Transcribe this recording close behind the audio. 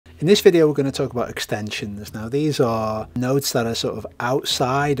In this video we're going to talk about extensions. Now these are notes that are sort of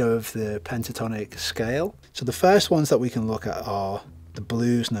outside of the pentatonic scale. So the first ones that we can look at are the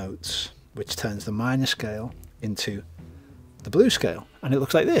blues notes, which turns the minor scale into the blues scale. And it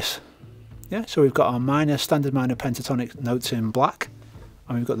looks like this. Yeah, so we've got our minor, standard minor pentatonic notes in black,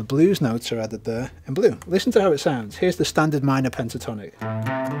 and we've got the blues notes are added there in blue. Listen to how it sounds. Here's the standard minor pentatonic.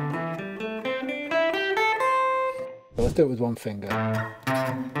 So let's do it with one finger.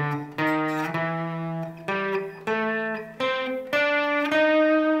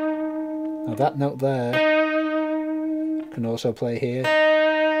 Now that note there can also play here,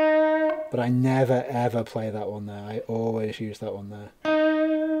 but I never ever play that one there. I always use that one there.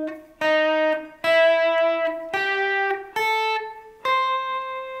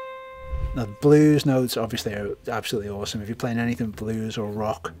 Now blues notes obviously are absolutely awesome. If you're playing anything blues or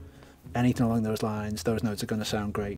rock, anything along those lines, those notes are going to sound great.